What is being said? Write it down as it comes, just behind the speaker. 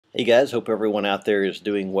Hey guys, hope everyone out there is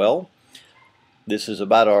doing well. This is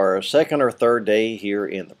about our second or third day here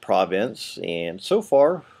in the province, and so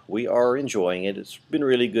far we are enjoying it. It's been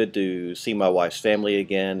really good to see my wife's family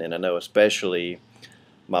again, and I know especially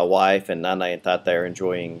my wife and Nana and Tata are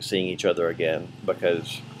enjoying seeing each other again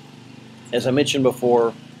because, as I mentioned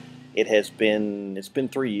before, it's been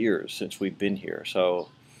 3 years since we've been here, so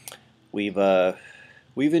we've uh,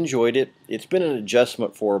 we've enjoyed it. It's been an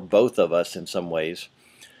adjustment for both of us in some ways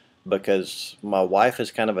because my wife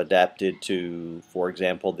has kind of adapted to, for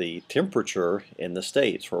example, the temperature in the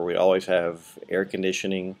States where we always have air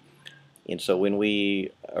conditioning. And so when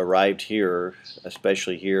we arrived here,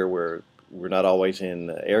 especially here where we're not always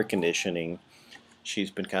in air conditioning,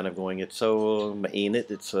 she's been kind of going, it's so mainit.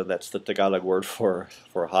 That's the Tagalog word for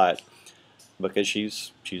hot because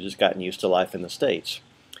she's just gotten used to life in the States.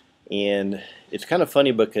 And it's kind of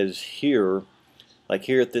funny because here, like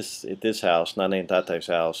here at this house, Nana and Tate's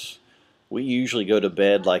house, we usually go to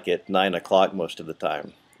bed like at 9 o'clock most of the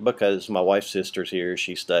time because my wife's sister's here.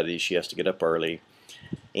 She studies. She has to get up early,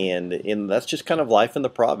 and that's just kind of life in the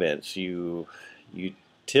province. You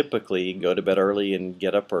typically go to bed early and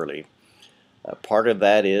get up early. Part of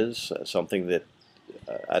that is something that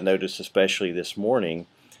I noticed, especially this morning,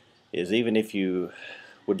 is even if you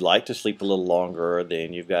would like to sleep a little longer,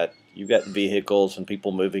 then you've got vehicles and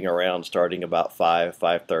people moving around starting about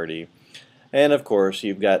 5:30. And of course,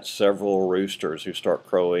 you've got several roosters who start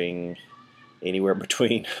crowing anywhere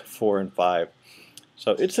between 4 and 5.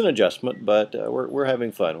 So it's an adjustment, but we're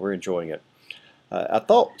having fun. We're enjoying it. I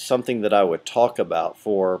thought something that I would talk about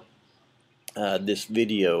for this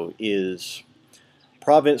video is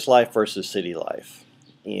province life versus city life.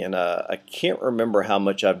 And I can't remember how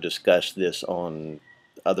much I've discussed this on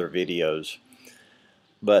other videos,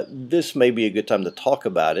 but this may be a good time to talk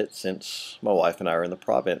about it since my wife and I are in the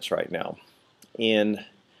province right now. And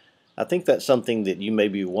I think that's something that you may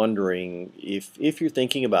be wondering if you're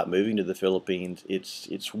thinking about moving to the Philippines.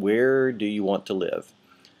 It's where do you want to live?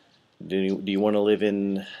 Do you want to live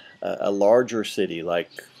in a larger city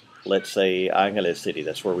like, let's say, Angeles City,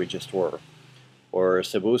 that's where we just were, or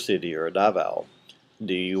Cebu City or Davao?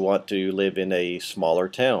 Do you want to live in a smaller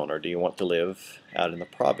town, or do you want to live out in the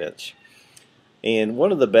province? And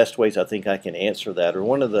one of the best ways I think I can answer that,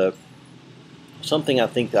 or something I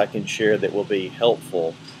think I can share that will be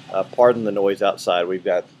helpful. Pardon the noise outside.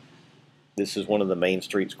 This is one of the main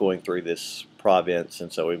streets going through this province,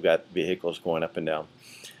 and so we've got vehicles going up and down.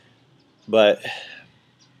 But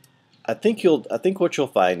I think what you'll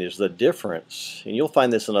find is the difference, and you'll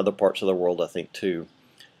find this in other parts of the world, I think too.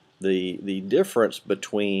 The difference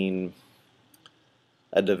between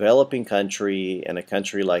a developing country and a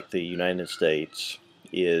country like the United States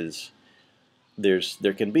is there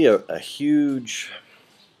can be a huge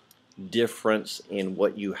difference in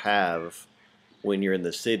what you have when you're in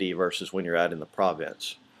the city versus when you're out in the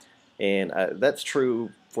province. And that's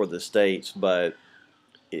true for the States, but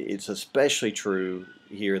it's especially true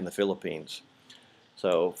here in the Philippines.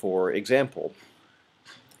 So, for example,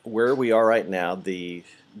 where we are right now, the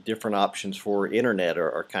different options for internet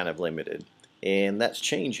are kind of limited. And that's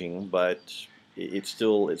changing, but it's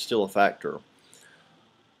still a factor.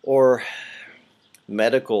 Or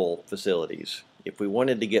medical facilities. If we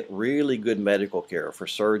wanted to get really good medical care for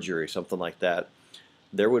surgery, something like that,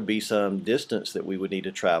 there would be some distance that we would need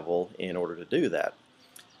to travel in order to do that.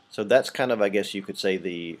 So that's kind of, I guess you could say,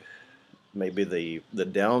 maybe the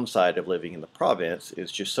downside of living in the province is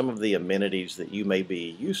just some of the amenities that you may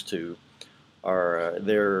be used to are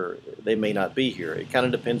there. They may not be here. It kind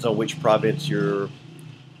of depends on which province you're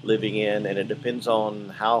living in, and it depends on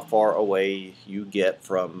how far away you get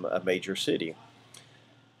from a major city.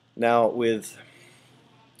 Now,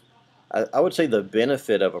 I would say the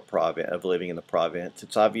benefit of living in the province,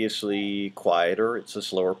 it's obviously quieter, it's a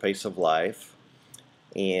slower pace of life,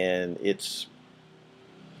 and it's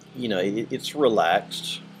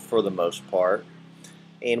relaxed for the most part.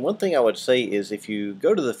 And one thing I would say is if you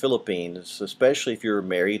go to the Philippines, especially if you're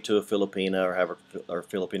married to a Filipina or have a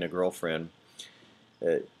Filipina girlfriend,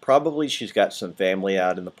 probably she's got some family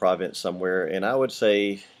out in the province somewhere, and I would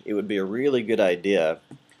say it would be a really good idea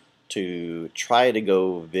to try to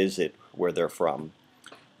go visit where they're from.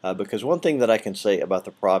 Because one thing that I can say about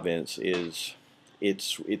the province is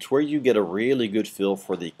it's where you get a really good feel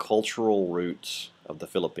for the cultural roots of the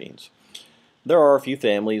Philippines. There are a few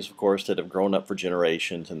families, of course, that have grown up for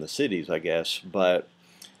generations in the cities, I guess, but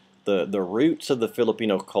the roots of the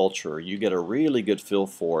Filipino culture, you get a really good feel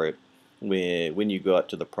for it when you go out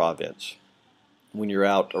to the province, when you're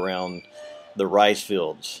out around the rice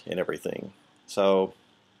fields and everything. So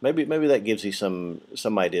maybe that gives you some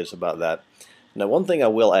ideas about that. Now, one thing I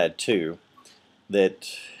will add too, that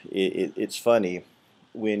it's funny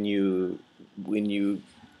when you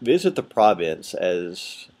visit the province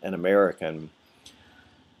as an American,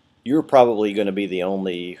 you're probably going to be the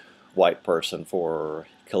only white person for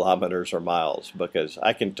kilometers or miles, because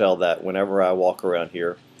I can tell that whenever I walk around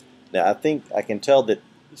here. Now, I think I can tell that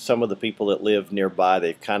some of the people that live nearby,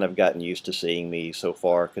 they've kind of gotten used to seeing me so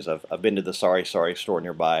far, because I've been to the Sorry Sorry store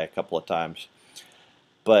nearby a couple of times.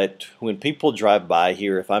 But when people drive by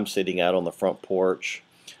here, if I'm sitting out on the front porch,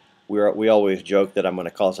 we always joke that I'm going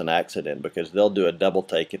to cause an accident, because they'll do a double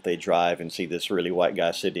take if they drive and see this really white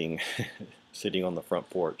guy sitting sitting on the front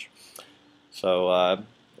porch. So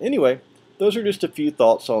anyway, those are just a few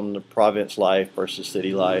thoughts on the province life versus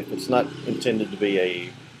city life. It's not intended to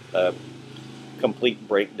be a complete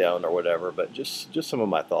breakdown or whatever, but just some of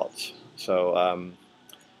my thoughts. So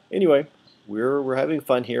anyway, we're having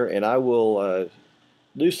fun here, and I will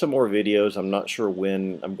do some more videos. I'm not sure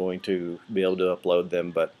when I'm going to be able to upload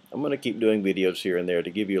them, but I'm going to keep doing videos here and there to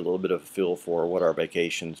give you a little bit of a feel for what our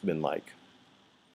vacation's been like.